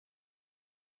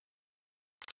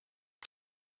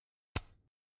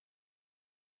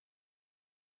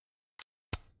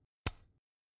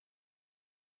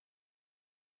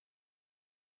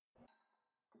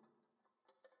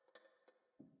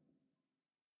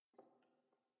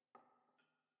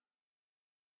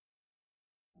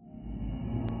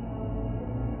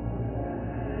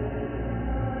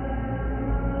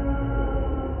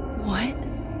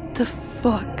the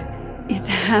fuck is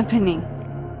happening?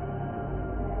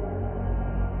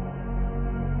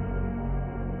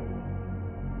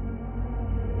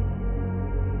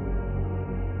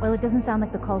 Well, it doesn't sound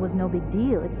like the call was no big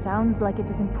deal. It sounds like it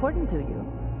was important to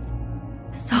you.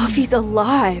 Sophie's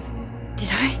alive.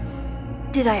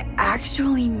 Did I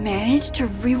actually manage to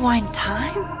rewind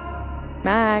time?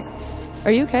 Max,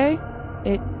 are you okay?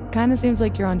 It kind of seems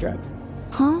like you're on drugs.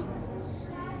 Huh?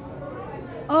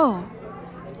 Oh.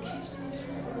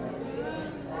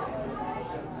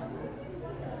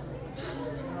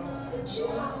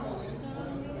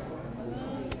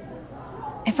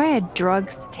 If I had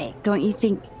drugs to take, don't you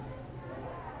think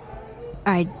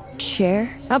I'd share?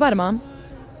 How about it, Mom?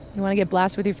 You want to get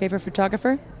blasted with your favorite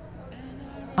photographer?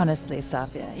 Honestly,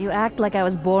 Safia, you act like I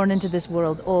was born into this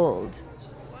world old.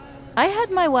 I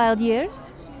had my wild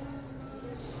years.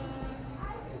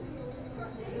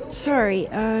 Sorry,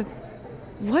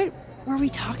 what were we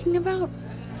talking about?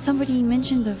 Somebody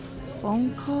mentioned a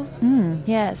phone call?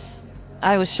 Yes.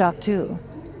 I was shocked too.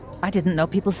 I didn't know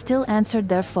people still answered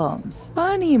their phones.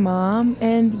 Funny, Mom.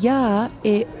 And yeah,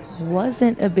 it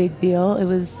wasn't a big deal. It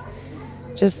was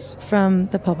just from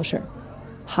the publisher.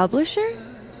 Publisher?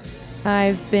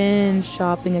 I've been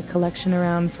shopping a collection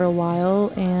around for a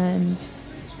while, and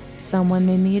someone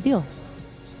made me a deal.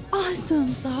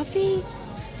 Awesome, Sophie.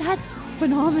 That's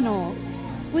phenomenal.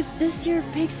 Was this your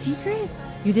big secret?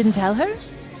 You didn't tell her?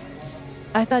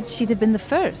 I thought she'd have been the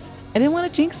first. I didn't want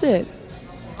to jinx it.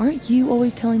 Aren't you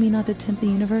always telling me not to tempt the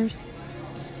universe?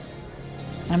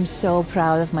 I'm so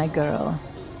proud of my girl.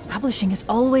 Publishing is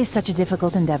always such a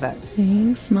difficult endeavor.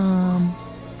 Thanks, Mom.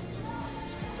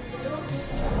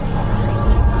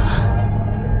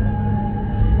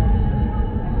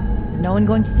 Is no one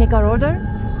going to take our order?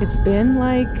 It's been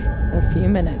like a few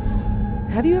minutes.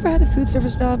 Have you ever had a food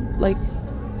service job? Like,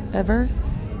 ever?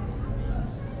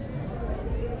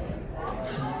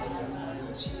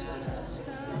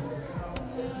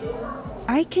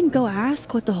 I can go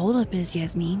ask what the holdup is,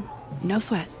 Yasmin. No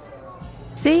sweat.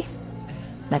 See?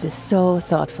 That is so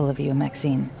thoughtful of you,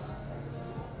 Maxine.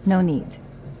 No need.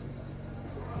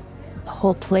 The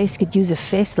whole place could use a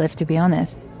facelift, to be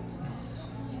honest.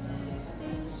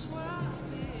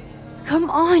 Come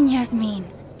on, Yasmin.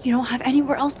 You don't have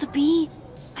anywhere else to be?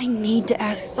 I need to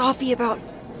ask Sophie about...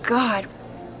 God,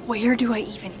 where do I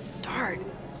even start?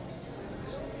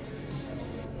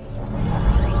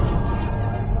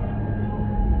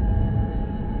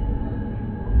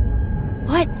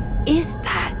 What is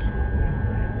that?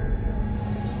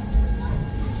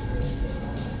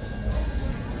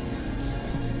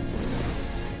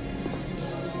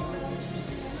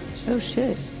 Oh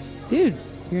shit. Dude,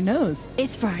 your nose.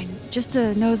 It's fine. Just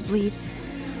a nosebleed.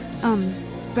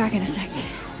 Back in a sec.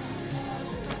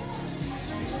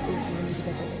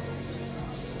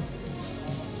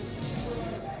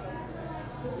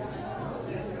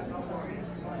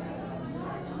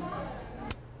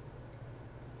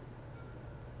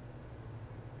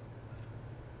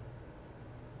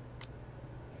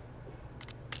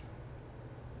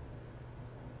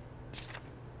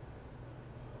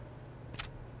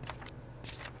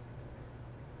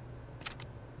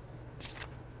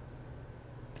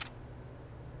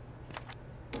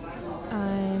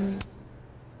 I'm...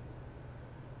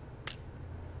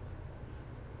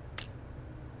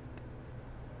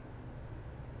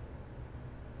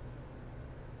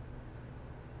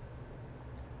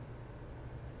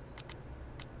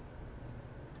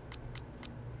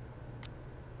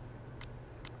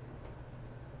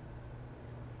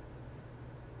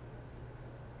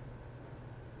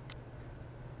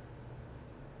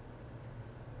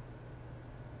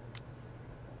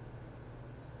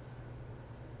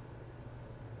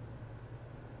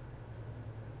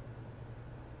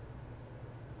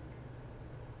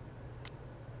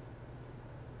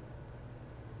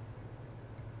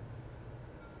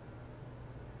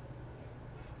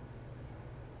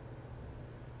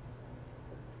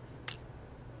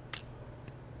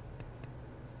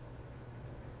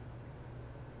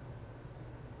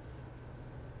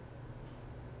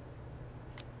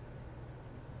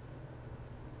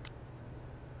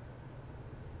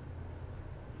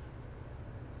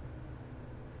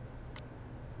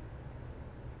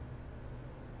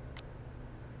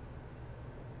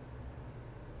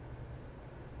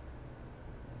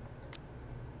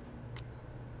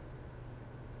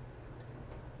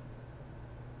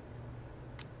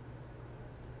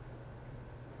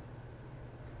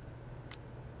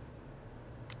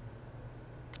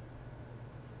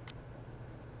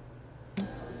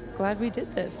 glad we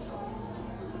did this.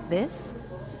 This?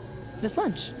 This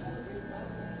lunch.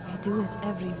 I do it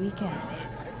every weekend.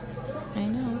 I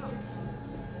know.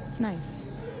 It's nice.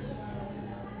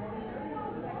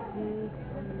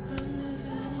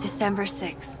 December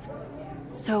 6th.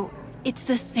 So, it's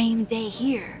the same day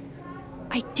here.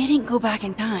 I didn't go back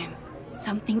in time.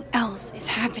 Something else is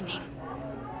happening.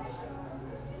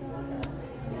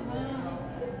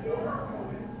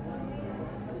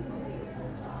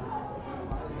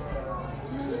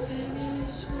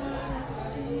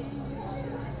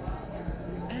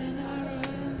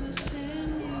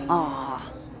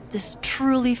 Aw, this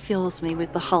truly fills me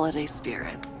with the holiday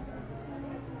spirit.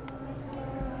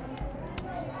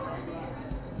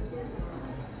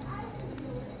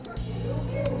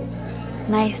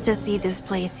 Nice to see this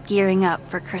place gearing up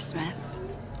for Christmas.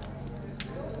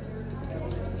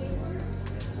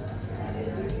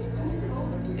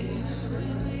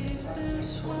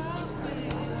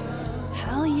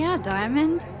 Hell yeah,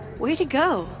 Diamond. Way to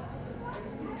go.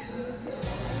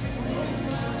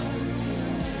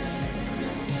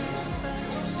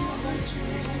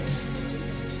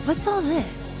 What's all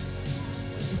this?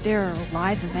 Is there a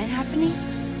live event happening?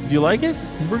 Do you like it?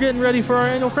 We're getting ready for our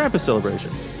annual Krampus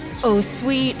celebration. Oh,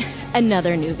 sweet.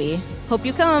 Another newbie. Hope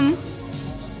you come.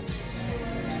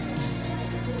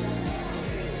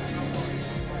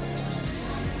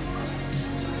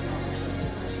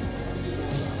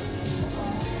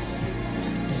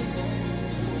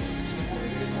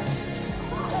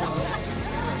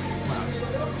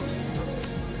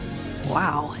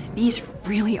 Wow, these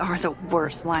really are the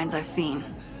worst lines I've seen.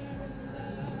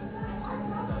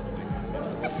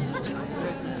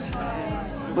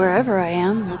 Wherever I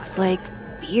am, looks like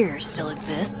beer still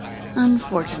exists.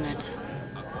 Unfortunate.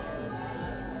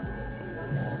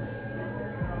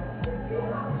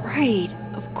 Right,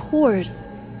 of course.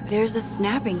 There's a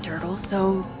snapping turtle,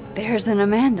 so there's an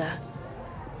Amanda.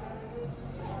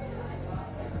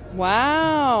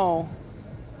 Wow.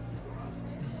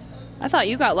 I thought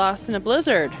you got lost in a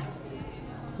blizzard.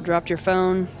 Dropped your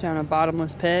phone down a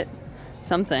bottomless pit.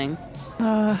 Something.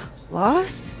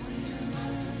 Lost?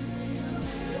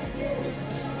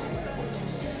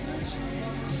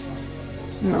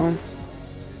 No.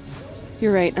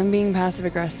 You're right, I'm being passive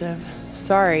aggressive.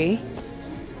 Sorry.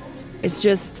 It's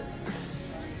just...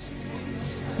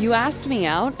 You asked me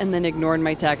out and then ignored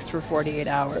my text for 48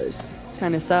 hours.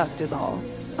 Kinda sucked is all.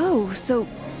 Oh, so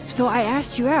I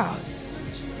asked you out.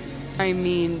 I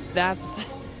mean, that's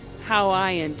how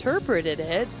I interpreted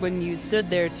it when you stood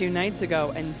there 2 nights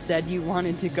ago and said you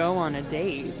wanted to go on a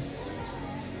date.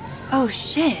 Oh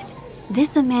shit.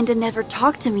 This Amanda never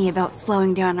talked to me about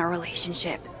slowing down our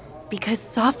relationship. Because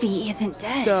Sophie isn't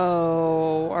dead.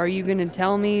 So, are you gonna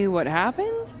tell me what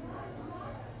happened?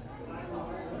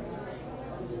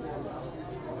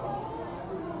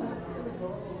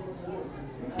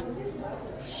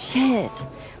 Shit.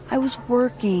 I was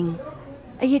working.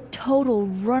 I get total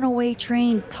runaway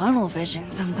train tunnel vision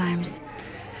sometimes.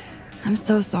 I'm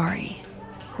so sorry.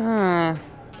 Huh.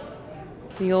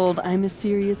 The old I'm a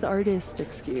serious artist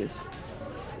excuse.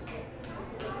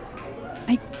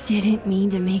 I didn't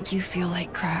mean to make you feel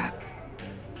like crap.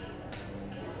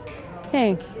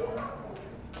 Hey.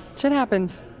 Shit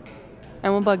happens. I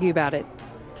won't bug you about it.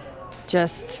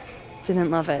 Just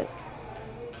didn't love it.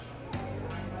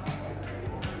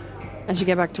 I should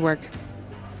get back to work.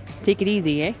 Take it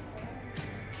easy, eh?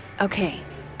 Okay,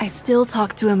 I still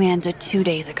talked to Amanda 2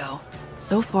 days ago.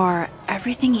 So far,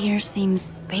 everything here seems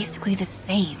basically the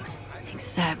same,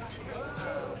 except...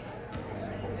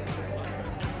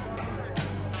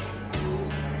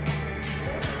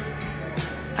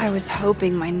 I was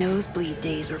hoping my nosebleed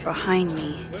days were behind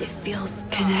me. It feels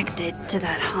connected to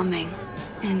that humming,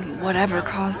 and whatever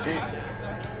caused it.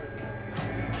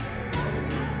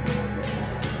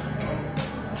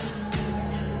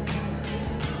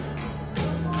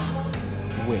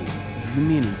 Wait, you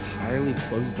mean entirely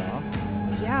closed off?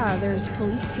 Yeah, there's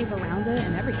police tape around it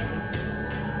and everything.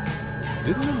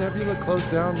 Didn't the nebula close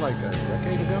down like a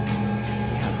decade ago?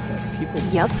 Yeah, but people...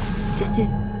 Yup, this is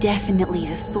definitely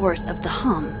the source of the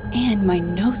hum and my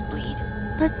nosebleed.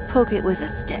 Let's poke it with a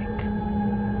stick.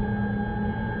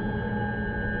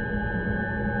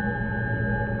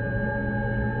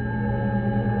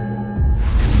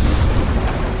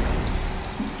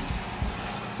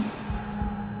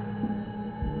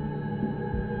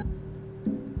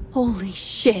 Holy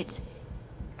shit.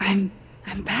 I'm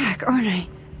back, aren't I?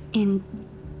 In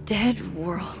Dead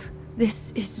World.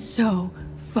 This is so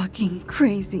fucking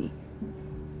crazy.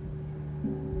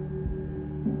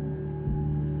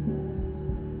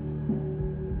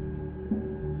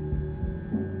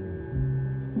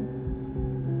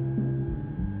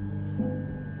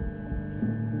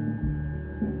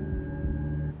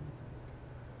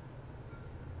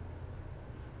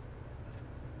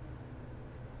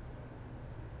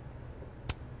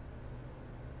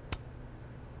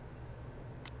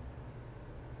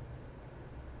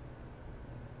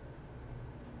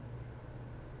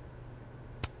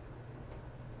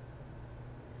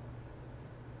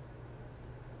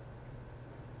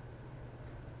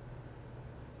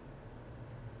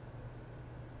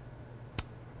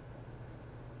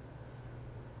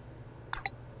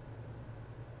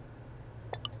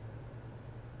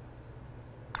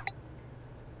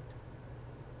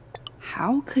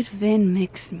 How could Vin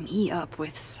mix me up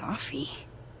with Safi?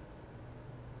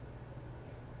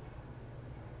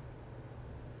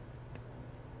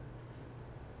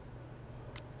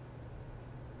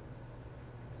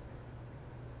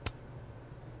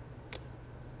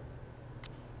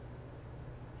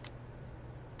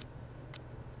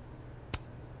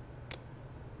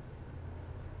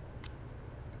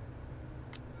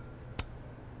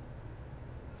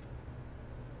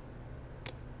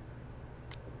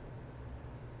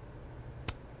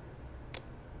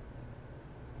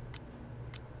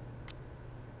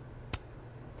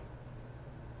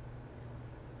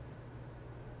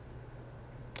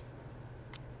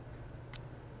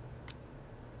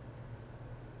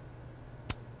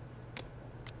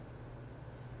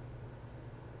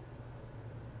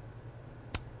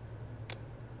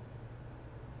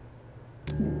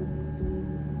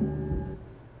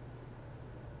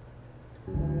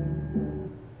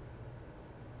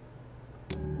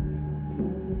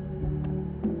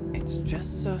 It's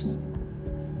just so.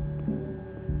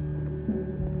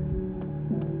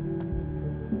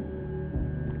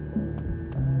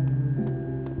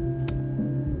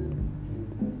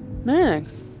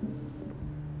 Max,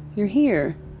 you're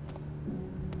here.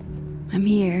 I'm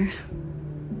here.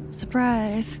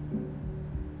 Surprise.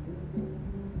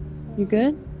 You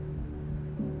good?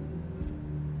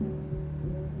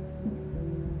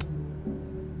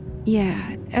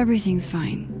 Yeah, everything's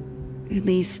fine. At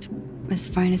least, as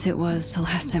fine as it was the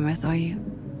last time I saw you.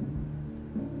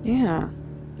 Yeah.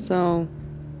 So,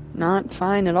 not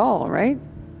fine at all, right?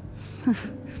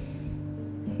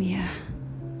 Yeah.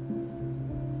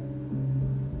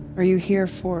 Are you here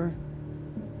for...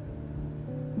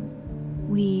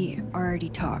 We already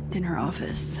talked in her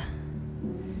office.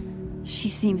 She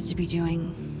seems to be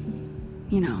doing,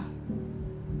 you know,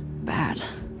 bad.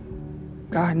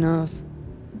 God knows.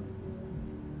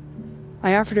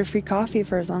 I offered her free coffee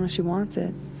for as long as she wants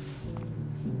it.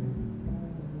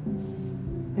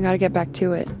 I gotta get back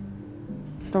to it.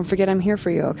 Don't forget I'm here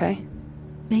for you, okay?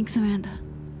 Thanks, Amanda.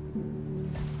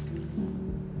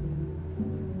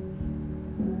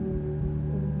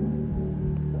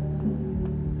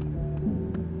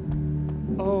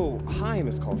 Oh, hi,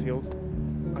 Miss Caulfield.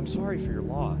 I'm sorry for your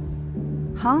loss.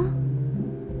 Huh?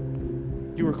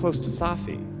 You were close to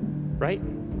Safi, right?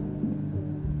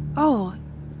 Oh,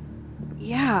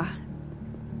 yeah.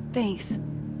 Thanks.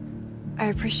 I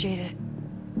appreciate it.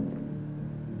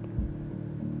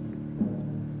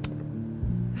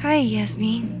 Hi,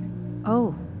 Yasmin.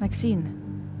 Oh,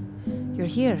 Maxine. You're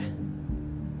here.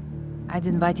 I'd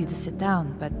invite you to sit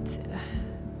down, but...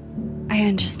 I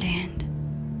understand.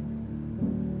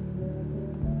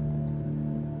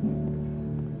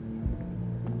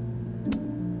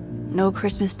 No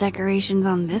Christmas decorations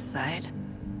on this side.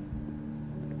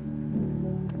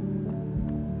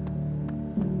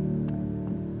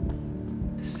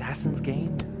 Assassin's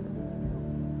Game?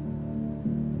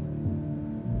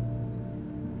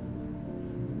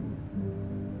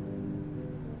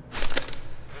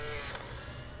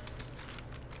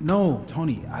 No,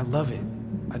 Tony, I love it.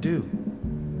 I do.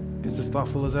 It's as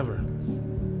thoughtful as ever.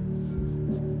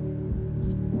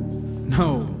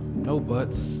 No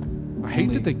buts. I hate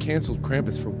Only- that they canceled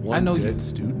Krampus for I one know dead you.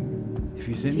 student. If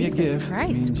you send me a Jesus gift,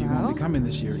 Christ, it means you won't bro. be coming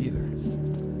this year either.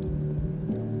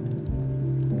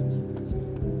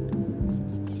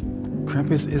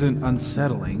 Krampus isn't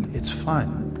unsettling, it's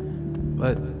fun.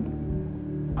 But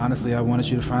honestly, I wanted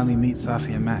you to finally meet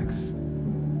Safi and Max.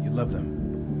 You love them.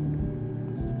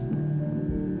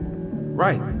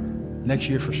 Right. Next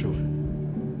year for sure.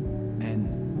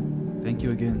 And thank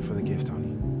you again for the gift, Tony.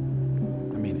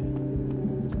 I mean it.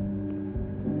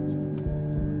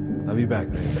 Love you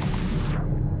back, babe.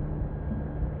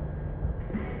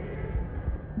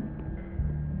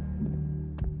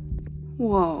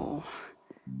 Whoa.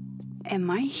 Am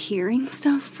I hearing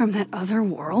stuff from that other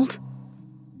world?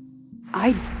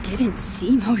 I didn't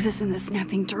see Moses and the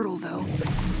snapping turtle, though.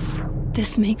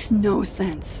 This makes no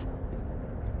sense.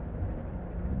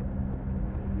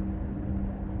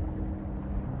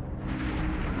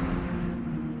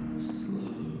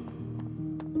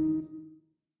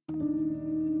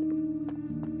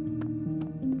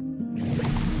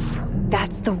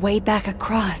 That's the way back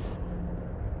across.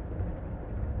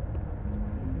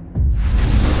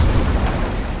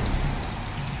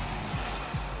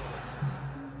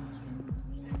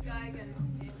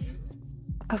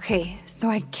 Okay, so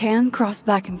I can cross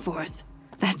back and forth.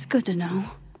 That's good to know.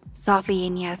 Safi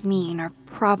and Yasmin are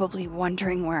probably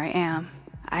wondering where I am.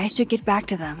 I should get back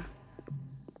to them.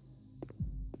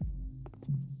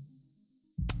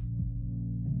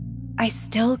 I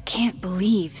still can't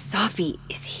believe Safi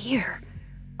is here.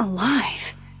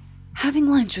 alive. Having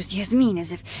lunch with Yasmin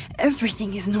as if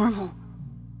everything is normal.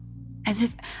 As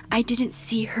if I didn't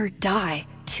see her die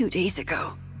 2 days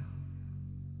ago.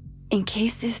 In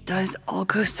case this does all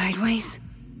go sideways.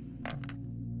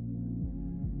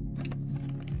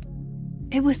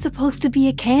 It was supposed to be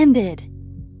a candid.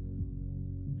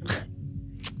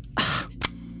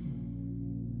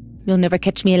 You'll never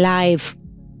catch me alive.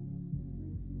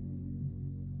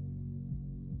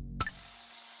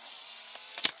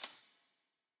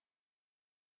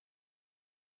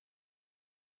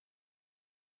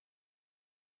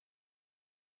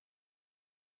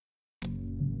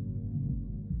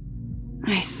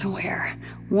 I swear,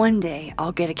 one day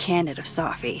I'll get a candid of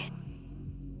Safi.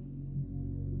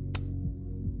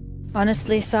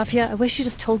 Honestly, Safia, I wish you'd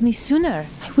have told me sooner.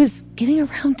 I was getting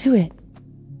around to it.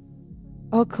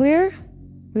 All clear?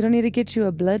 We don't need to get you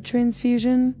a blood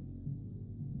transfusion?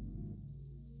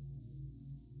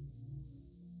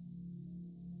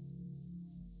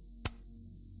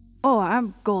 Oh,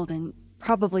 I'm golden.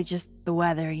 Probably just the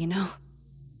weather, you know?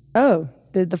 Oh,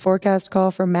 did the forecast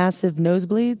call for massive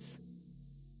nosebleeds?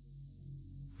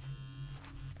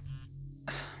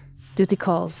 Duty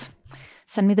calls.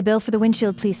 Send me the bill for the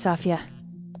windshield, please, Safia.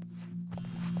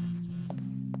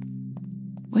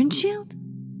 Windshield?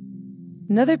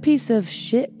 Another piece of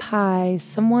shit pie.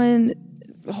 Someone...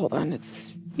 Hold on,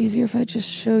 it's easier if I just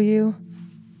show you.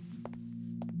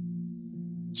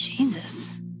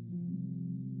 Jesus.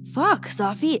 Fuck,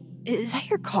 Safi. Is that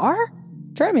your car?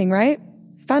 Charming, right?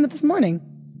 I found it this morning.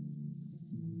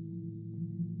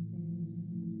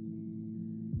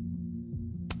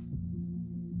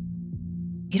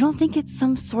 You don't think it's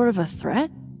some sort of a threat?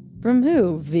 From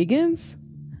who? Vegans?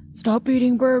 Stop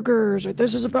eating burgers, or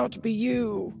this is about to be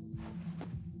you.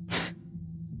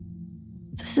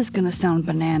 This is gonna sound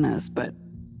bananas, but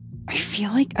I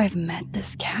feel like I've met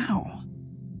this cow.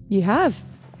 You have.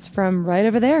 It's from right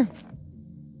over there.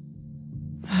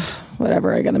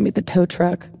 Whatever, I gotta meet the tow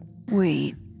truck.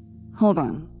 Wait, hold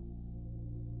on.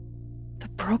 The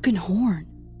broken horn.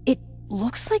 It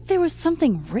looks like there was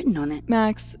something written on it.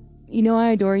 Max, you know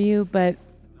I adore you, but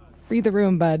read the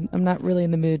room, bud. I'm not really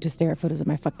in the mood to stare at photos of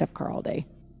my fucked up car all day.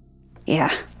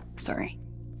 Yeah, sorry.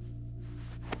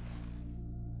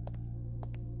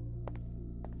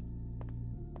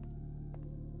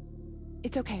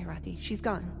 It's okay, Rathi. She's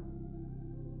gone.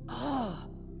 Oh,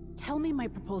 tell me my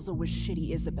proposal was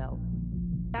shitty, Isabel.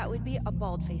 That would be a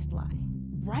bald-faced lie.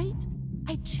 Right?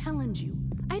 I challenge you.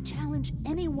 I challenge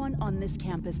anyone on this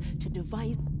campus to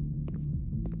devise...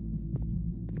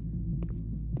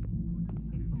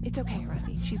 It's okay,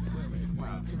 Rathi. She's...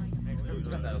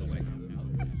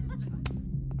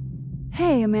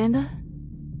 Hey, Amanda.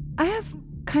 I have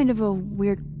kind of a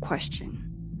weird question.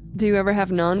 Do you ever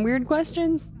have non-weird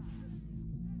questions?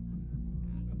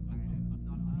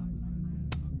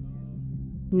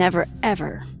 Never,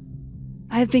 ever.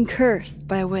 I've been cursed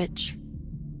by a witch.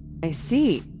 I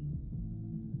see.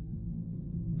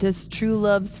 Does true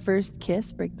love's first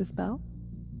kiss break the spell?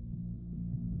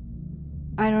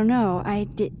 I don't know. I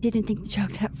didn't think the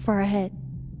joke that far ahead.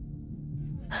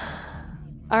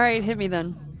 All right, hit me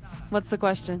then. What's the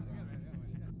question?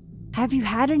 Have you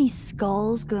had any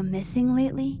skulls go missing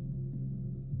lately?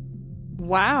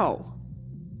 Wow.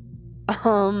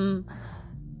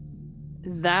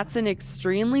 That's an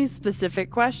extremely specific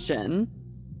question.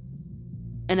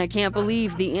 And I can't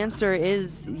believe the answer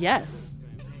is yes.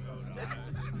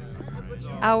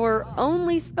 Our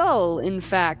only skull, in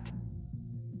fact.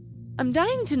 I'm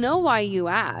dying to know why you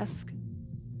ask.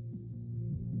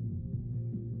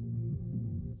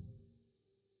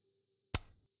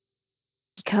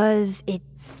 Because it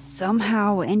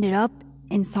somehow ended up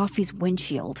in Safi's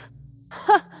windshield.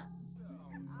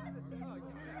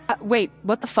 Wait,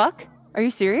 what the fuck? Are you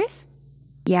serious?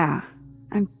 Yeah,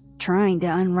 I'm trying to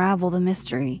unravel the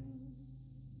mystery.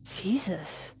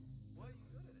 Jesus.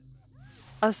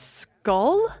 A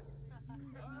skull?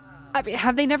 I mean,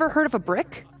 have they never heard of a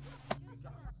brick?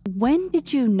 When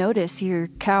did you notice your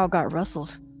cow got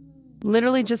rustled?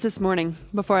 Literally just this morning,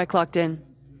 before I clocked in.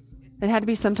 It had to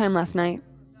be sometime last night.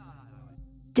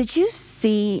 Did you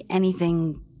see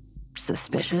anything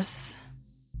suspicious?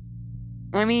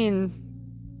 I mean,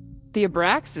 the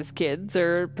Abraxas kids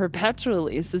are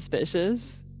perpetually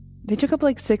suspicious. They took up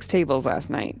like 6 tables last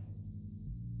night.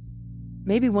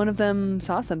 Maybe one of them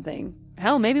saw something.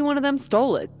 Hell, maybe one of them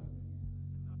stole it.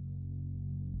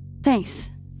 Thanks.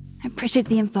 I appreciate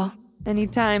the info.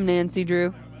 Anytime, Nancy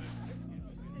Drew.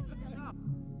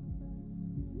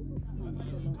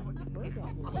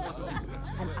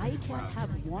 And I can't have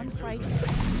one fright...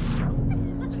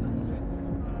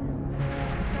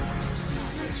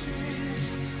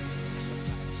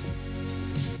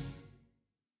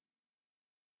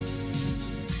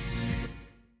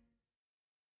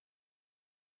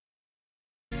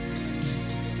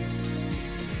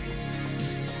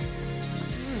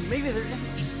 maybe there isn't.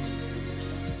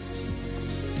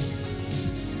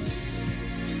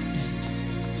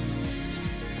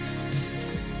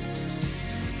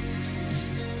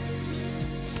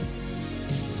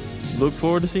 Look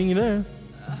forward to seeing you there.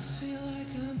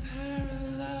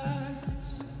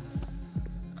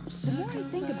 The more I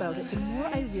think about it, the more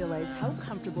I realize how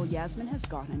comfortable Yasmin has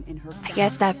gotten in her. I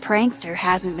guess that prankster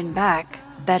hasn't been back.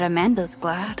 Bet Amanda's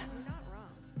glad.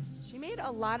 She made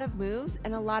a lot of moves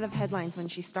and a lot of headlines when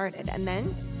she started, and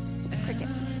then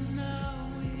crickets.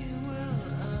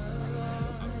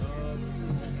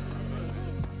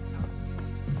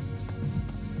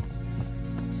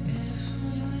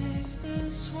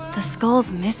 The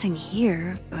skull's missing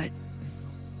here, but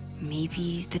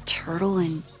maybe the turtle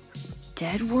in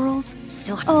Dead World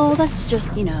still. Oh, that's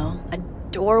just, you know, a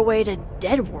doorway to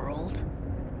Dead World.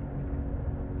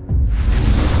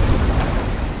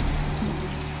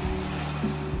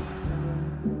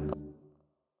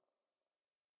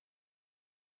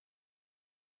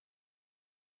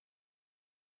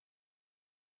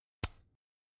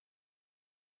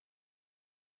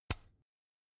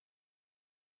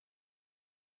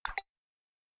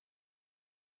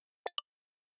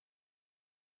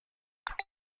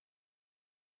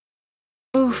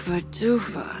 Oofa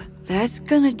doofa. That's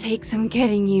gonna take some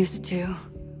getting used to.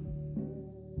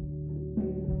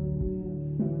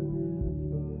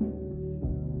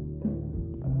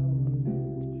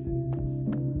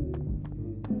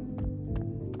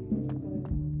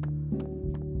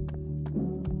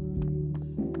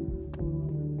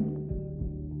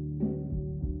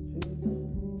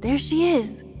 There she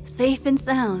is, safe and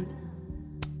sound.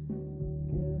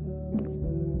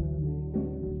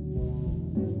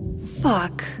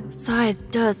 Fuck, size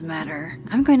does matter.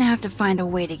 I'm going to have to find a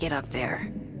way to get up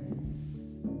there.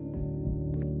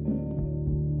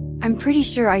 I'm pretty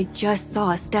sure I just saw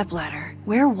a stepladder.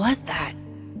 Where was that?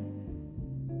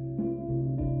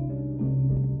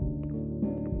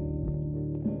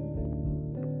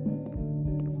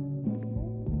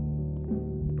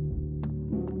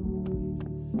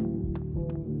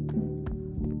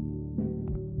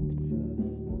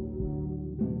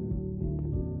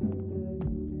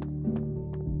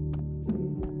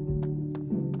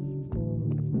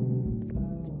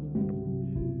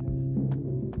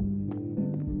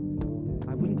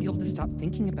 Stop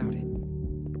thinking about it.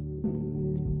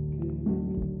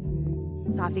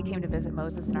 Safi came to visit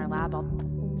Moses in our lab.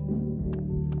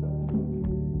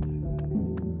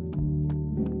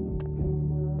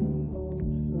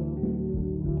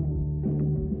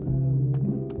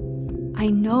 I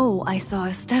know I saw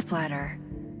a stepladder.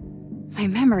 My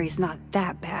memory's not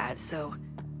that bad, so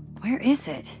where is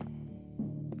it?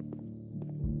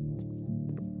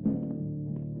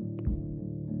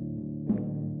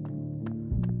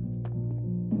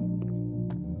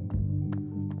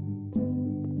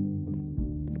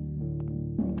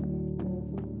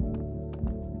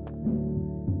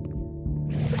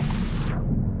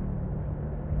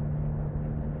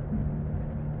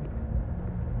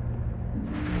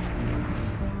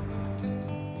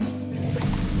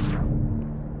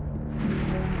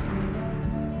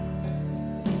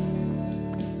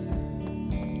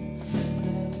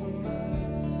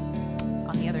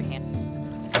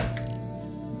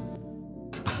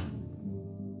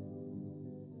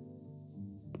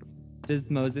 Does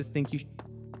Moses think you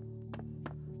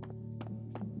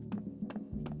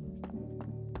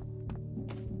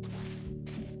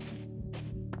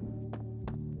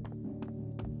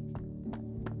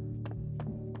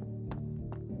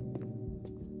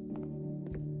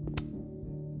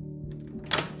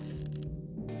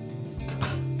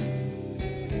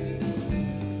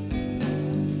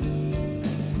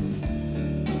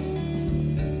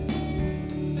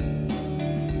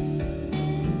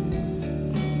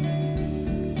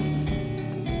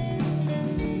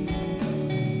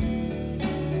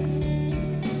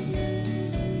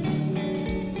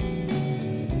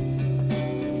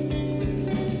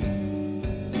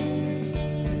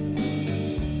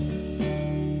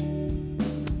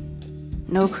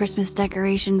No Christmas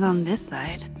decorations on this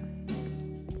side.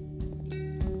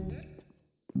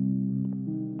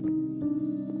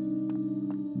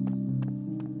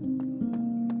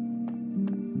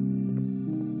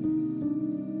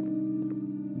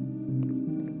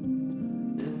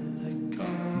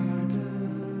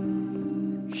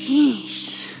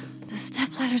 Yeesh. The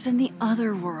stepladder's in the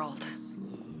other world.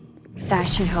 That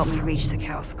should help me reach the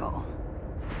cow skull.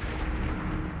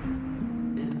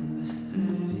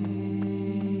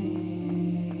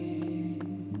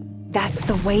 That's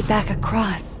the way back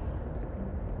across.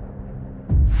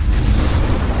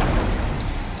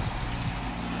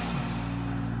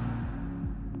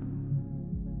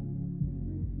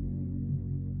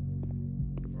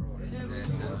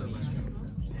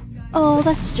 Oh,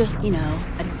 that's just,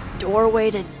 a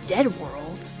doorway to Dead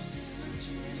World.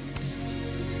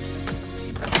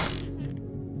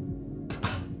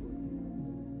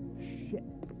 Shit.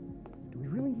 Do we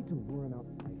really need to lure him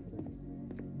outside for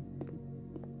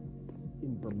that?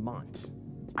 In Vermont.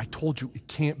 I told you it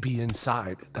can't be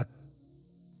inside.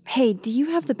 Hey, do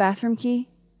you have the bathroom key?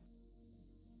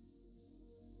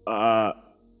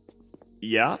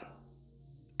 Yeah?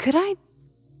 Could I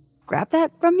grab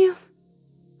that from you?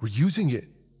 We're using it.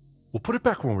 We'll put it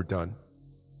back when we're done.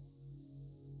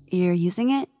 You're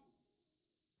using it?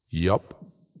 Yup.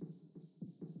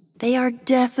 They are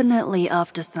definitely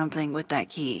up to something with that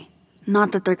key.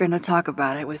 Not that they're gonna talk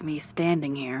about it with me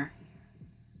standing here.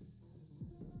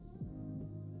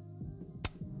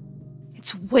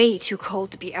 It's way too cold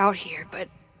to be out here, but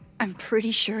I'm pretty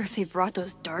sure if they brought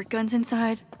those dart guns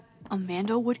inside,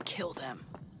 Amanda would kill them.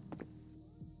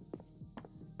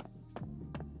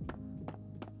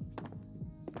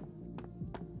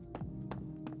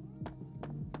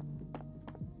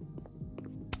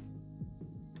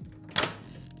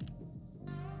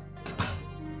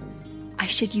 I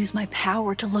should use my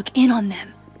power to look in on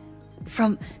them.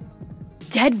 From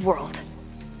Dead World.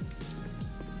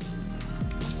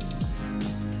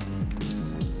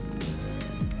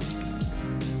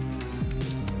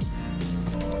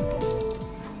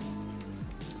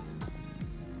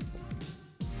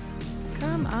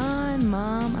 Come on,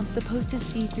 Mom. I'm supposed to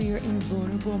see through your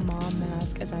invulnerable mom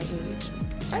mask as I age.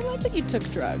 I like that you took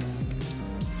drugs.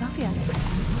 Safia.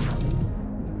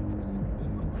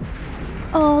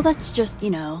 Oh, that's just,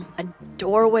 a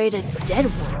doorway to Dead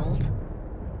World.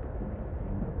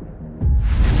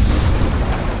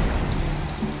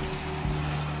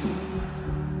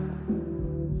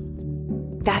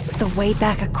 That's the way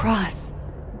back across.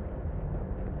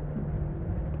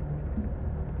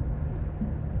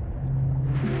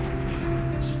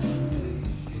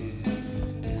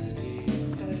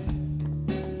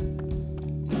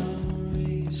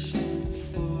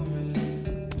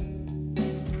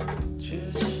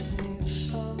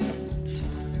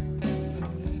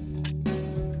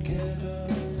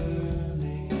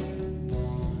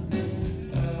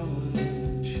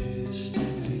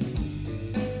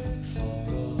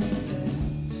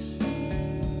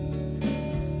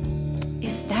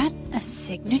 Is that a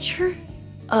signature?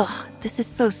 Ugh, this is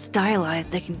so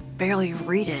stylized I can barely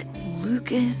read it.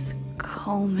 Lucas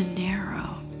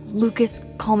Colmenero. Lucas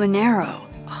Colmenero.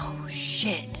 Oh,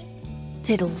 shit.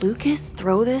 Did Lucas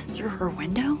throw this through her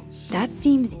window? That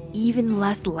seems even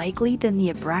less likely than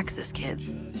the Abraxas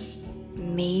kids.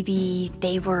 Maybe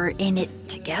they were in it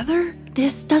together?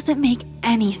 This doesn't make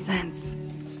any sense.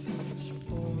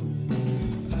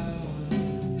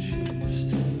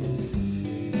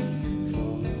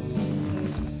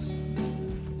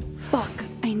 Fuck,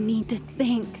 I need to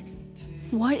think.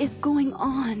 What is going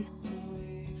on?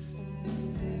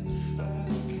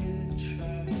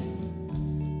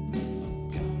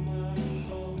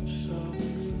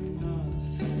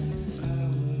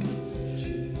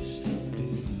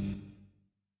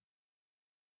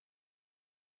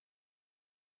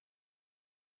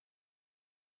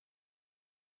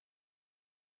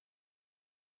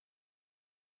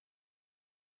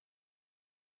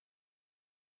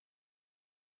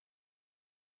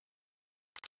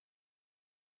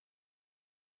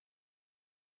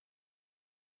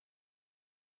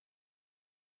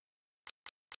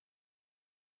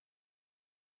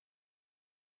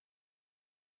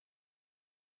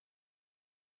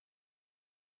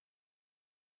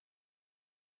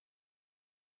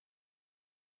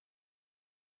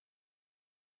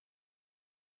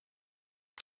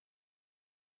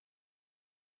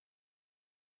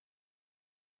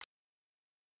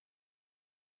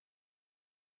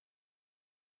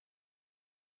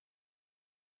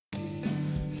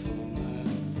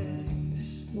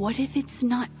 What if it's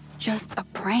not just a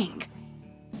prank?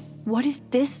 What if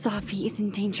this Safi is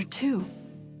in danger too?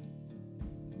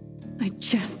 I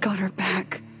just got her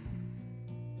back.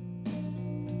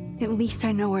 At least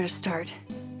I know where to start.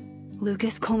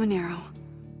 Lucas Colmenero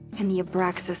and the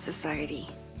Abraxas Society.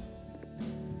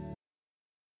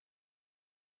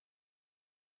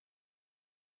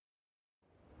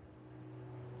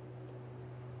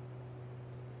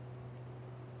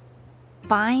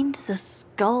 Find the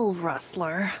Skull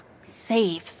Rustler.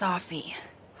 Save Safi.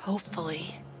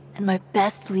 Hopefully. And my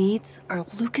best leads are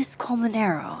Lucas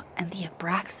Colmenero and the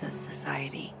Abraxas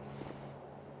Society.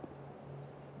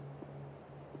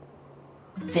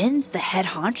 Vin's the head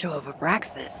honcho of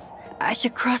Abraxas. I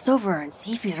should cross over and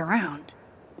see if he's around.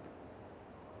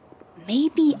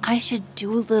 Maybe I should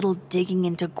do a little digging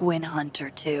into Gwen Hunter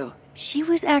too. She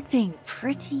was acting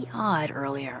pretty odd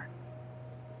earlier.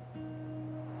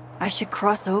 I should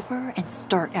cross over and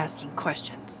start asking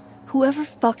questions. Whoever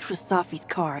fucked with Safi's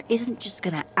car isn't just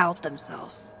gonna out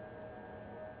themselves.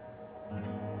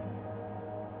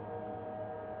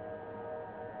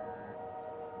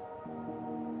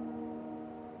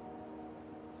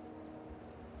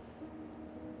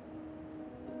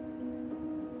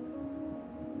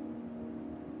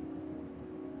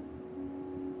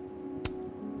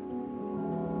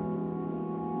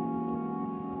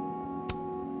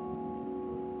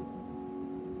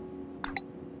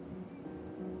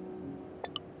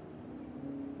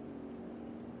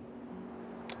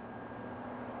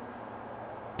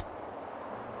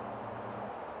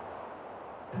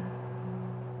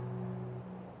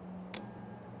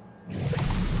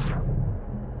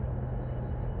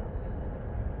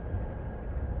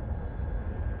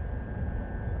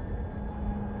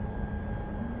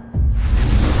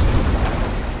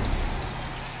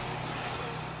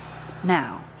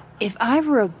 Now, if I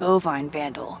were a bovine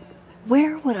vandal,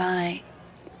 where would I...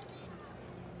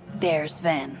 There's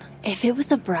Vin. If it was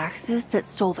Abraxas that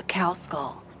stole the cow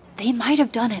skull, they might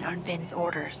have done it on Vin's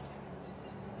orders.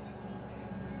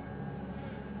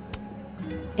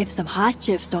 If some hot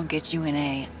chips don't get you an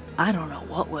A, I don't know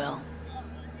what will.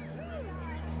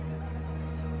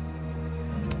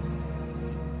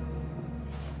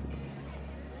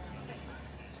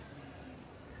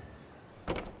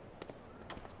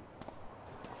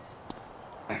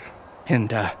 And,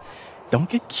 don't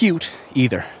get cute,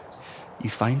 either. You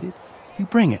find it, you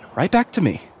bring it right back to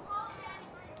me.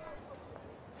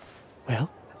 Well,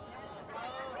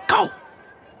 go!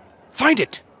 Find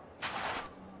it!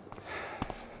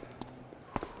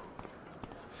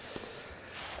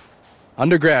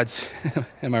 Undergrads,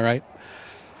 am I right?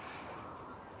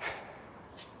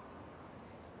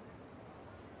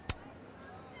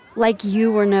 Like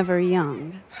you were never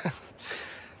young.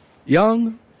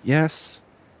 Young, yes.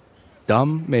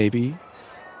 Dumb, maybe.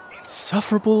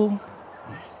 Insufferable,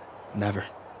 never.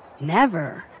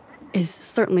 Never is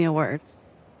certainly a word.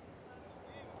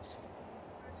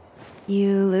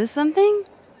 You lose something?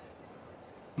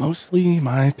 Mostly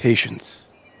my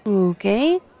patience.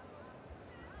 Okay.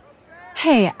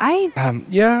 Hey,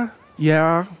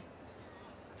 Yeah.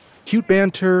 Cute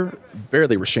banter,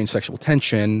 barely restrained sexual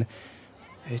tension,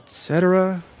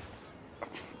 etc.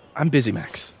 I'm busy,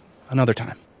 Max. Another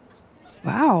time.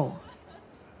 Wow.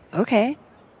 Okay.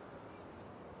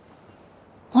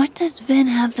 What does Vin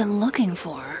have them looking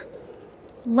for?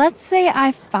 Let's say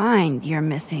I find your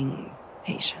missing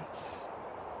patience.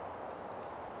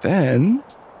 Then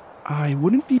I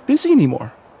wouldn't be busy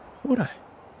anymore, would I?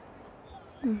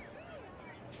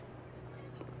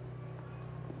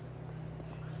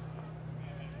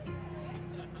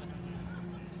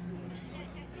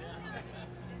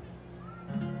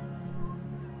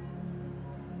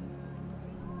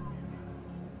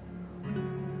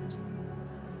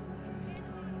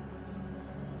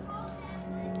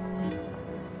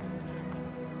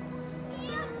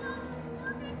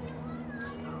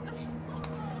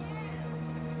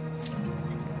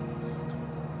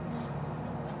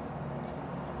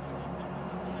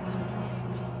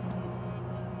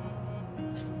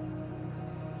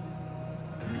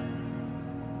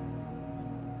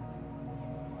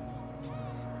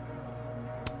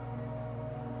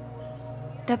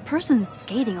 That person's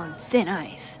skating on thin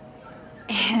ice.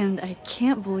 And I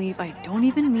can't believe I don't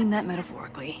even mean that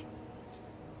metaphorically.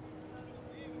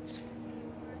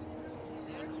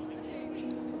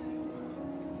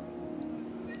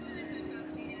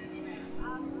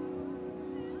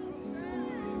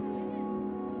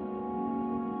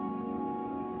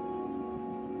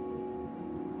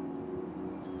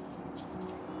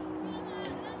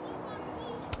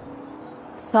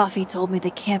 Safi told me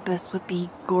the campus would be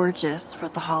gorgeous for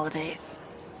the holidays.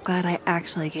 Glad I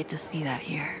actually get to see that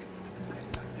here.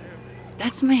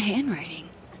 That's my handwriting.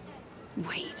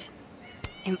 Wait,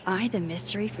 am I the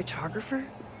mystery photographer?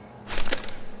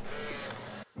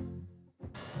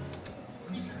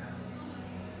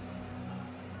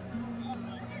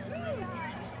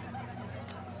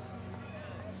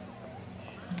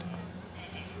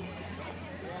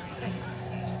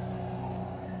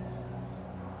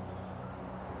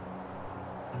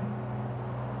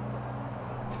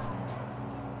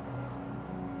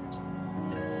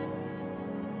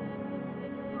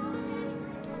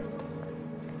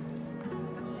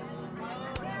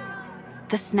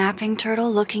 The snapping turtle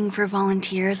looking for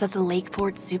volunteers at the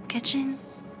Lakeport Soup Kitchen?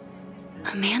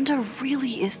 Amanda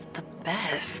really is the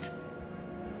best.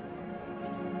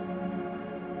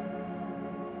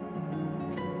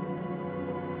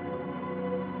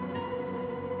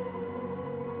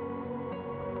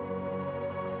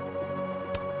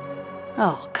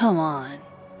 Oh, come on.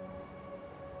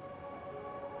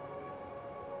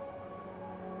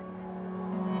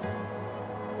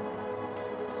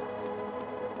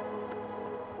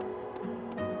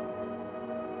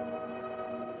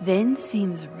 Vin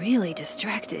seems really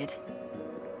distracted.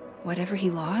 Whatever he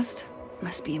lost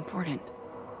must be important.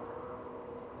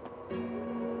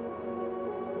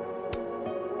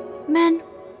 Men,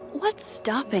 what's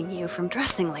stopping you from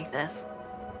dressing like this?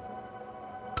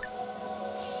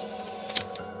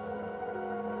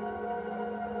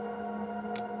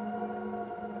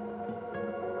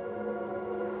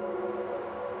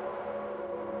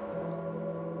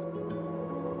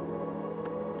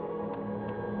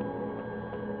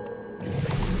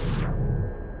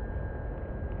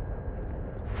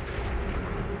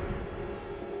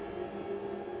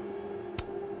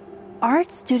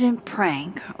 Art student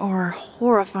prank or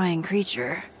horrifying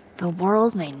creature, the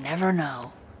world may never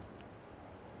know.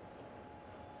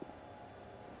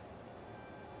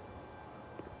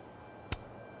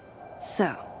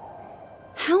 So,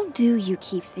 how do you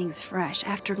keep things fresh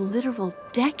after literal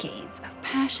decades of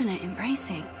passionate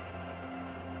embracing?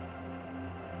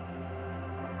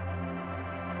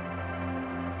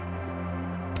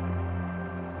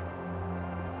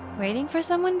 Waiting for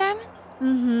someone, Diamond?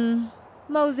 Mm-hmm.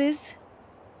 Moses.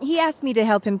 He asked me to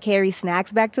help him carry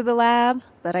snacks back to the lab,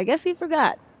 but I guess he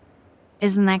forgot.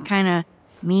 Isn't that kinda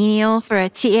menial for a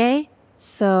TA?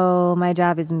 So, my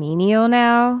job is menial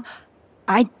now?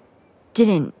 I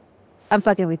didn't. I'm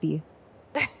fucking with you.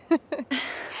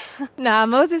 Nah,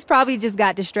 Moses probably just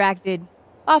got distracted.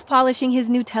 Off polishing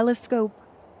his new telescope.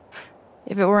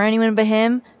 If it were anyone but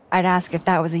him, I'd ask if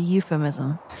that was a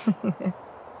euphemism.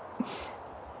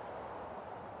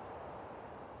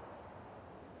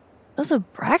 Those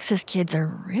Abraxas kids are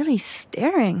really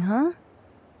staring, huh?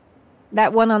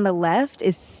 That one on the left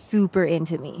is super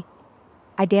into me.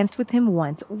 I danced with him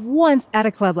once at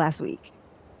a club last week.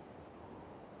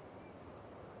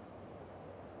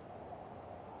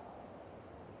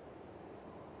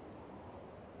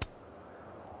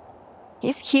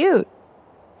 He's cute.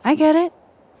 I get it.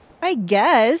 I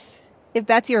guess, if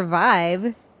that's your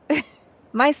vibe.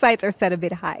 My sights are set a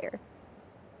bit higher.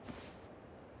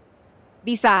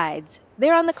 Besides,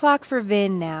 they're on the clock for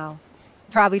Vin now.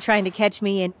 Probably trying to catch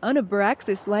me in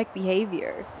un-Abraxas-like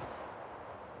behavior.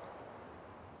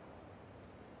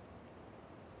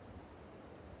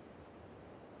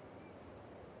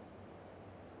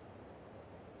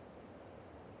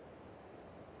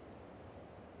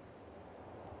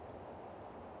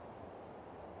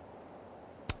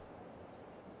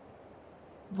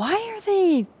 Why are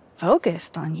they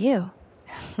focused on you?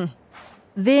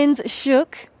 Vin's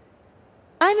shook.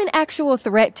 I'm an actual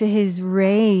threat to his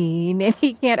reign, and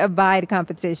he can't abide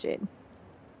competition.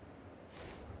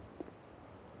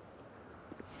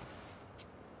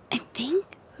 I think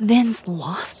Vin's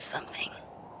lost something.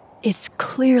 It's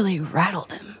clearly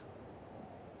rattled him.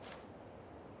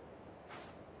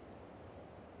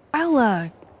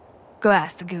 I'll, go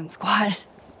ask the Goon Squad.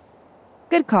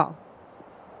 Good call.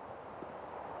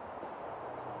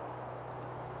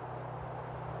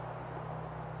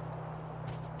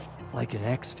 Like an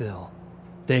exfil.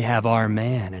 They have our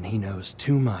man and he knows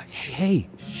too much. Hey,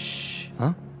 shh.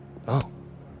 Huh? Oh.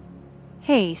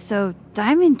 Hey, so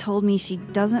Diamond told me she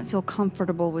doesn't feel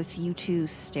comfortable with you two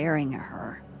staring at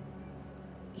her.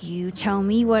 You tell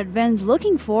me what Ven's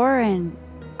looking for, and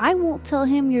I won't tell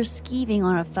him you're skeeving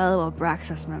on a fellow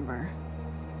Abraxas member.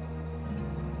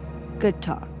 Good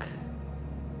talk.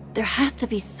 There has to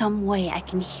be some way I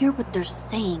can hear what they're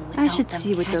saying without I should them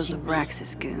see what those catching me.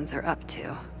 Abraxas goons are up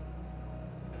to.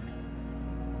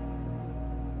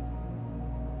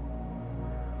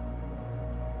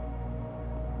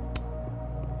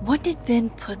 What did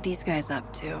Vin put these guys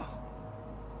up to?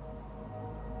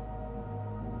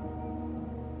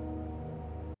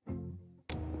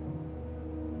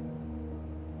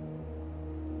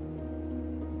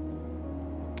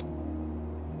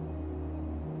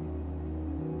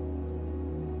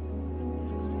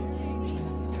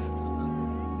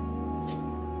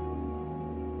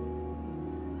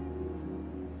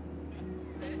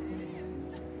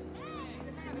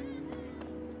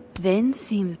 Vin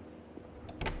seems...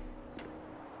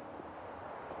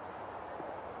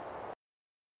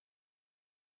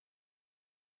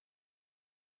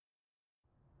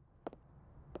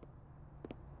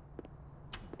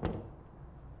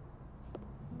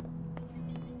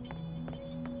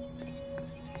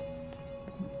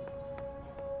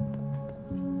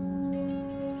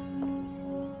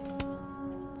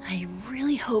 I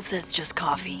really hope that's just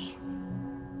coffee.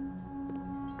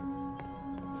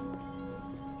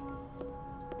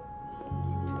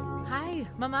 Hi,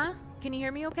 Mama. Can you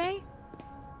hear me okay?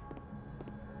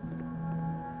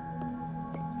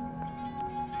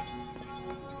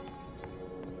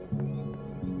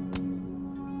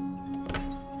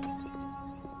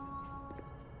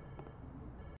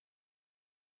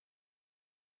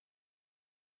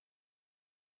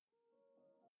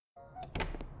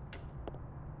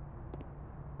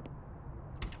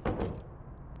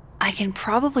 I can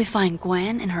probably find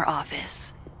Gwen in her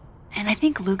office. And I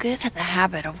think Lucas has a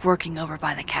habit of working over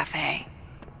by the cafe.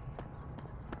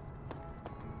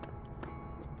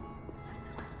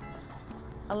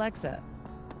 Alexa.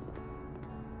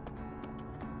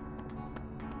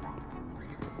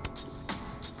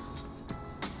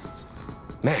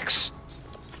 Max.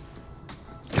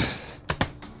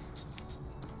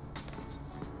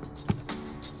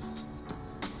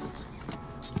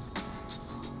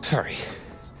 Sorry.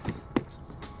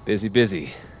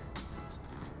 Busy.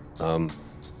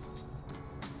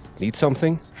 Need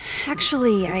something?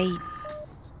 Actually,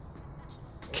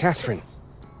 Catherine.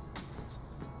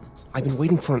 I've been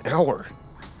waiting for an hour.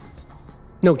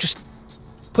 No, just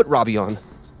put Robbie on.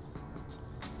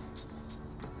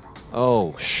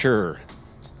 Oh, sure.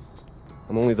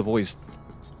 I'm only the boy's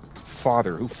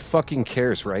father. Who fucking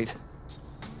cares, right?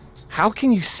 How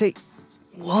can you say...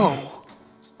 Whoa.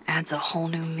 Adds a whole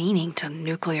new meaning to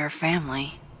nuclear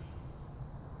family.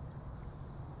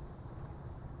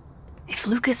 If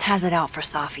Lucas has it out for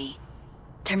Safi,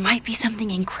 there might be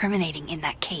something incriminating in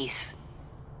that case.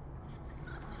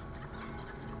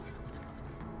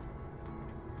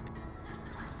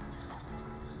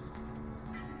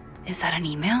 Is that an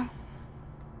email?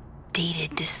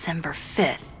 Dated December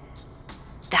 5th.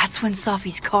 That's when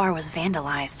Safi's car was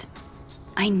vandalized.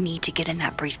 I need to get in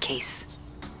that briefcase.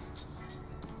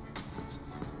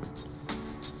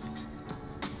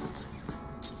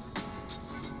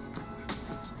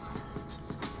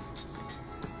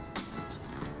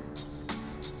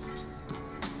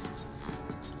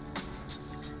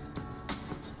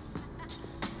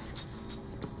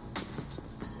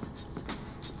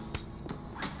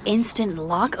 Instant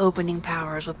lock opening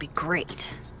powers would be great.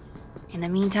 In the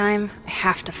meantime, I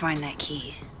have to find that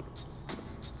key.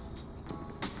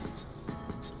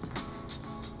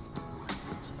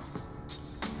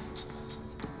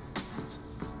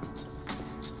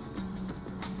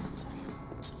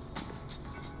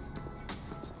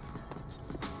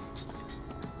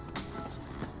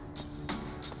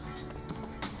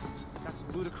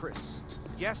 That's ludicrous.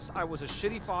 Yes, I was a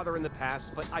shitty father in the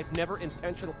past, but I've never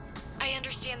intentionally... I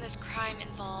understand this crime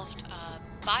involved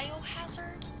a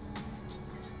biohazard?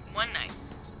 One night,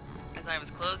 as I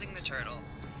was closing the turtle,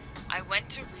 I went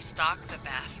to restock the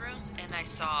bathroom and I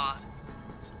saw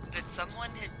that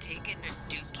someone had taken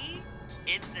a dookie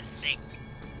in the sink.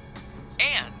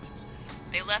 And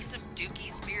they left some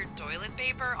dookie-smeared toilet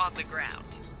paper on the ground.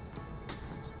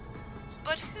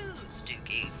 But whose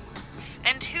dookie?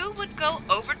 And who would go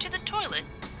over to the toilet,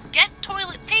 get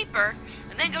toilet paper,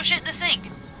 and then go shit in the sink?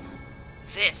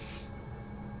 This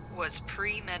was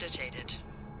premeditated.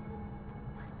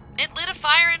 It lit a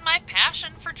fire in my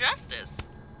passion for justice.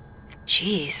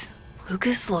 Jeez,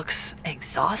 Lucas looks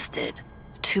exhausted.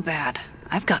 Too bad.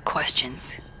 I've got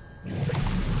questions.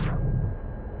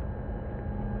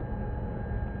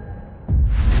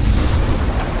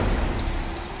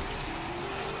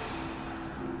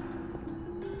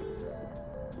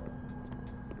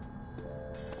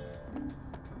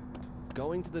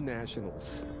 Going to the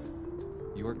Nationals.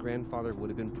 Your grandfather would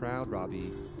have been proud,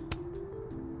 Robbie.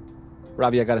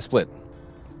 Robbie, I got a split.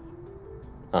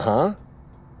 Uh-huh.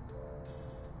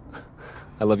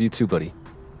 I love you too, buddy.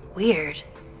 Weird.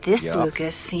 This Yup.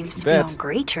 Lucas seems to Bet. be on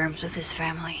great terms with his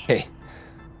family. Hey.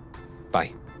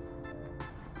 Bye.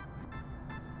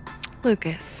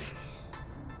 Lucas.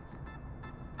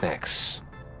 Max.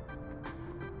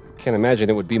 Can't imagine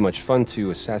it would be much fun to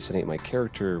assassinate my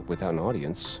character without an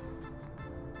audience.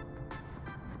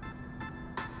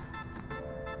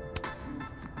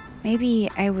 Maybe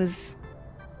I was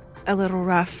a little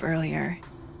rough earlier.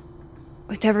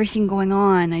 With everything going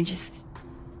on,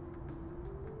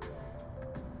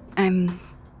 I'm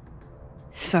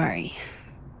sorry.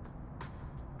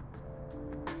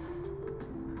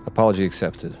 Apology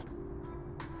accepted.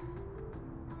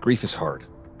 Grief is hard.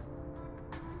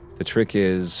 The trick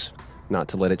is not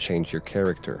to let it change your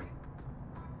character.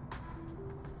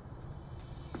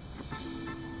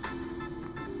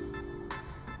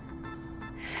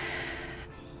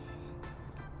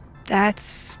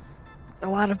 That's a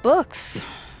lot of books.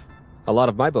 A lot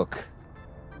of my book.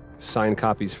 Signed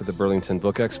copies for the Burlington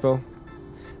Book Expo.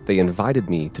 They invited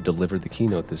me to deliver the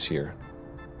keynote this year.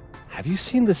 Have you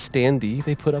seen the standee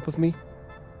they put up of me?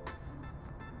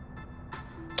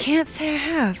 can't say I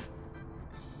have.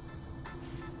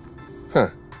 Huh.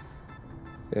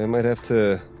 Yeah, I might have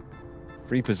to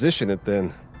reposition it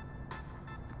then.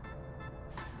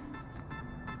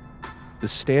 The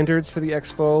standards for the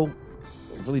expo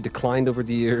really declined over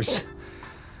the years.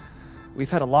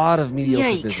 We've had a lot of mediocre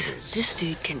Yikes, visitors. this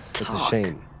dude can talk. It's a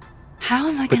shame. How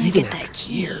am I But gonna even get that after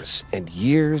key? years and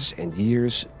years and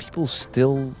years, people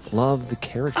still love the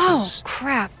characters. Oh,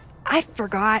 crap. I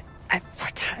forgot.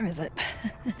 What time is it?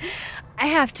 I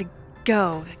have to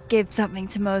go give something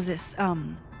to Moses,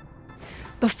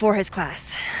 before his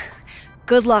class.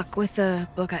 Good luck with the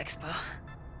book expo.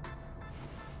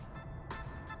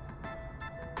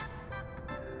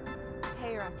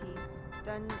 Hey, Rati.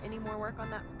 Done any more work on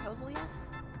that proposal yet?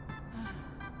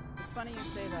 It's funny you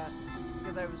say that,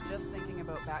 because I was just thinking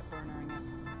about backburnering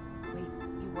it. Wait,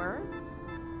 you were?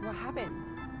 What happened?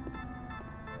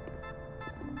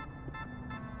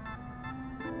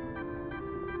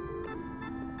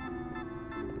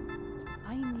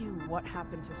 I knew what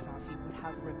happened to Safi would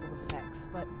have ripple effects,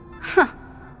 but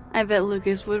I bet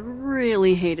Lucas would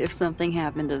really hate if something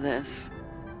happened to this.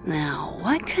 Now,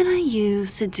 what can I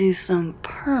use to do some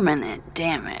permanent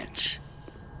damage?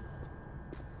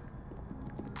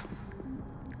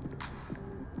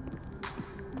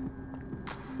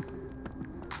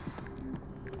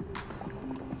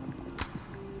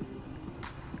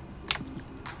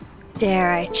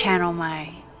 Dare I channel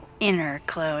my inner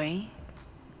Chloe?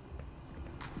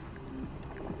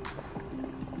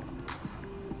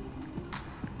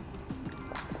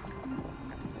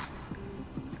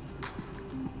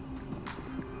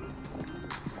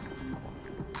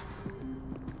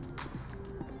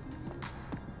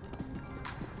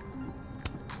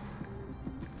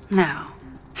 Now,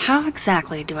 how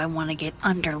exactly do I want to get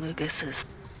under Lucas's?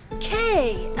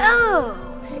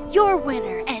 K.O. Your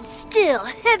winner and still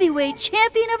heavyweight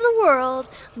champion of the world,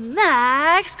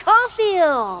 Max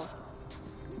Caulfield.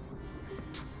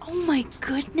 Oh my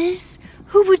goodness,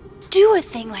 who would do a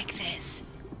thing like this?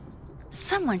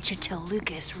 Someone should tell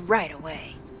Lucas right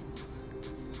away.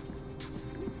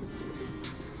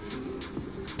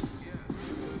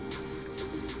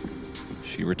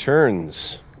 She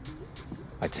returns.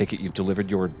 I take it you've delivered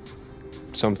your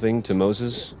something to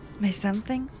Moses? My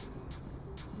something?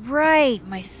 Right,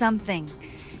 my something.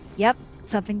 Yep,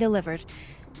 something delivered.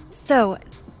 So,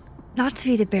 not to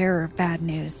be the bearer of bad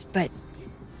news, but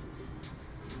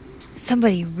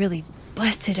somebody really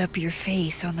busted up your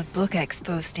face on the book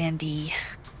expo standee.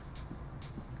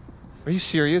 Are you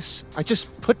serious? I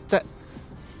just put that...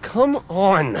 Come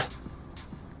on!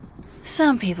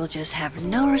 Some people just have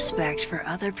no respect for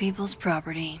other people's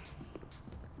property.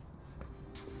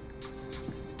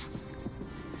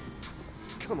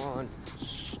 Come on,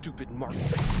 stupid Mark.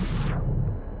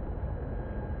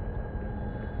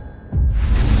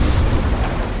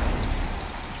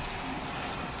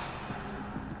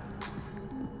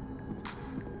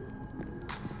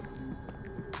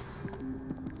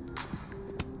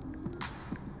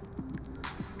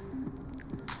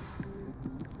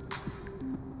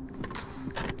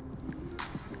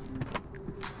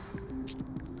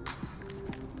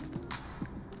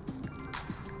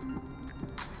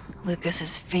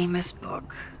 Lucas's famous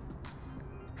book.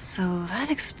 So that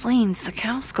explains the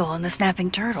cow skull and the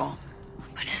snapping turtle.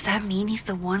 But does that mean he's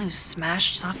the one who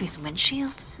smashed Safi's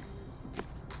windshield?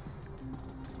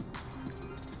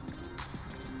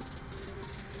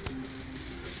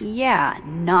 Yeah,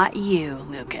 not you,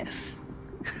 Lucas.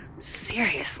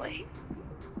 Seriously.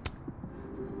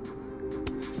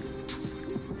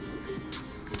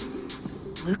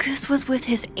 Lucas was with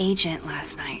his agent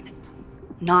last night,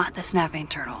 not the snapping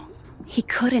turtle. He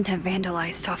couldn't have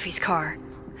vandalized Safi's car.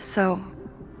 So,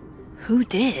 who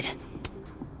did?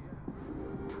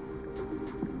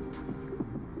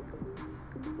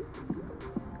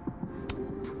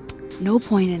 No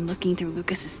point in looking through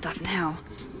Lucas's stuff now.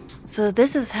 So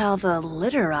this is how the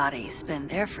literati spend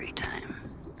their free time.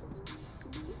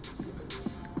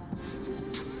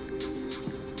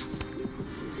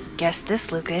 Guess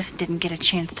this Lucas didn't get a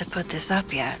chance to put this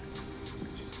up yet.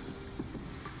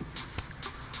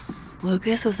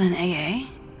 Lucas was in AA?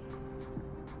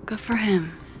 Good for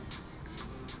him.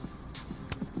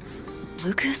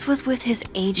 Lucas was with his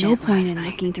agent. No point in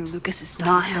looking through Lucas's stuff.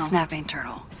 Not the snapping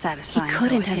turtle. Satisfying. He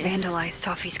couldn't have vandalized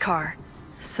Safi's car.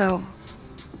 So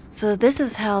this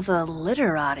is how the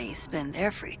literati spend their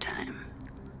free time.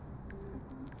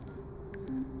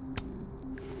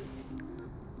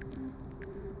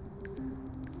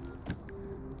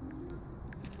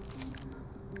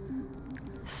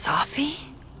 Safi?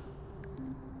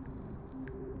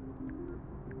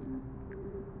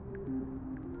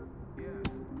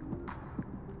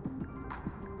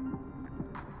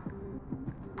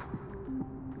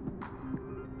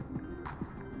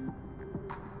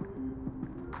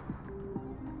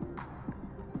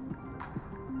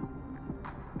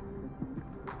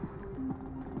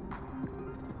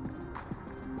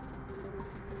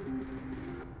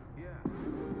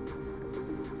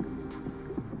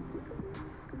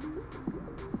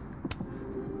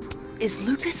 Is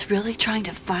Lucas really trying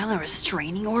to file a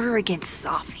restraining order against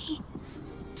Safi?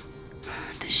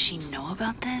 Does she know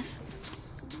about this?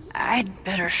 I'd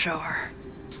better show her.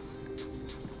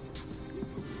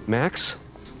 Max?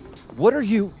 What are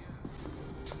you...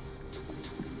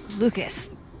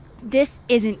 Lucas, this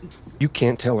isn't... You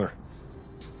can't tell her.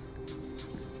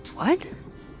 What?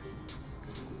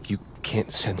 You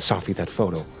can't send Safi that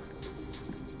photo.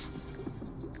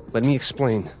 Let me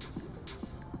explain.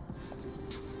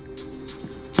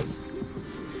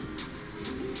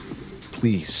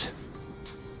 Please.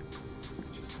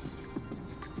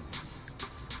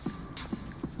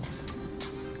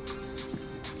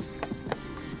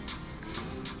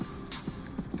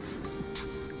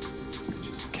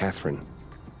 Catherine,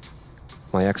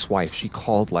 my ex-wife, she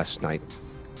called last night,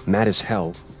 mad as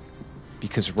hell,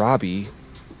 because Robbie,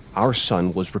 our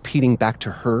son, was repeating back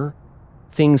to her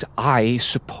things I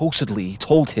supposedly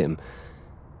told him.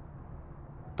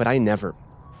 But I never...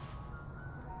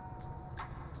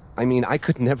 I mean, I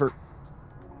could never...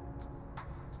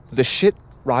 The shit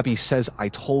Robbie says I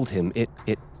told him, it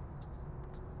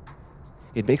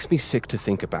makes me sick to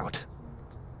think about.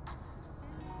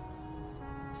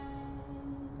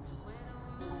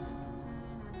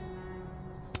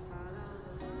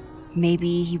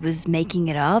 Maybe he was making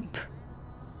it up?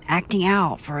 Acting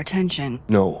out for attention?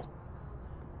 No.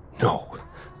 No.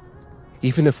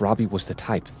 Even if Robbie was the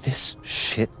type, this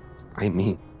shit, I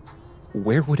mean,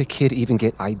 where would a kid even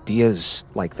get ideas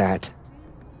like that?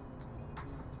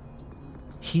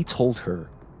 He told her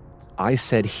I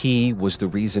said he was the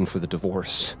reason for the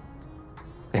divorce.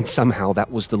 And somehow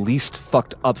that was the least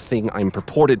fucked up thing I'm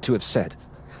purported to have said.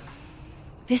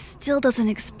 This still doesn't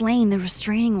explain the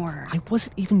restraining order. I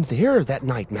wasn't even there that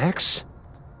night, Max.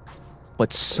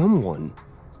 But someone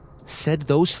said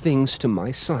those things to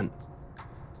my son.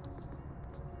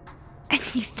 And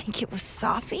you think it was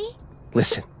Safi?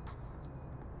 Listen.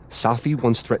 Safi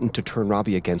once threatened to turn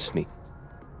Robbie against me.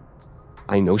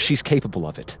 I know she's capable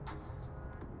of it.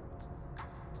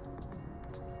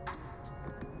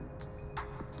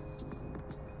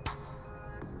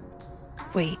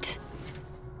 Wait.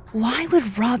 Why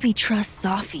would Robbie trust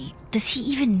Safi? Does he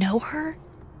even know her?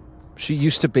 She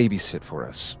used to babysit for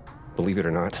us, believe it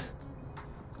or not.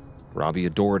 Robbie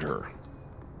adored her.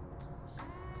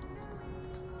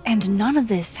 And none of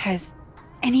this has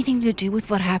anything to do with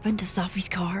what happened to Safi's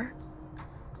car?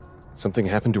 Something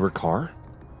happened to her car?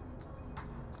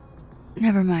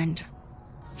 Never mind.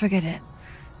 Forget it.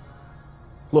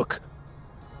 Look.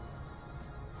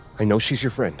 I know she's your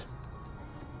friend.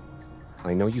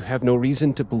 I know you have no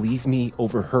reason to believe me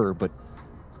over her, but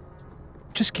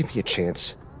just give me a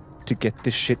chance to get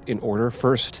this shit in order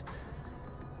first,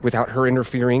 without her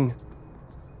interfering.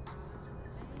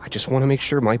 I just want to make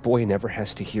sure my boy never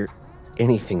has to hear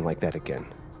anything like that again.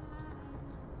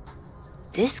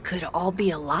 This could all be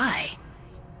a lie.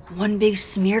 One big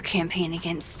smear campaign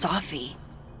against Safi.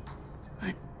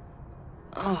 But,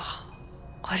 oh,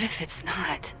 what if it's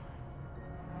not?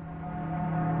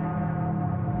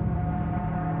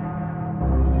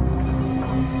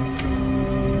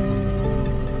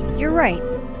 You're right.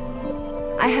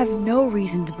 I have no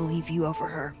reason to believe you over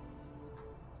her.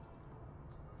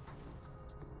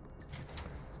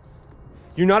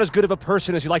 You're not as good of a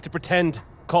person as you like to pretend,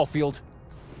 Caulfield.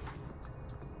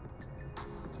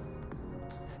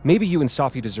 Maybe you and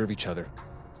Safi deserve each other.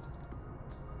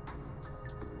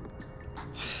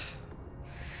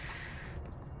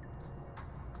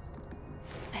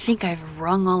 I think I've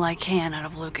wrung all I can out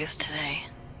of Lucas today.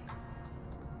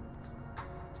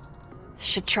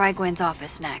 Should try Gwen's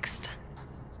office next.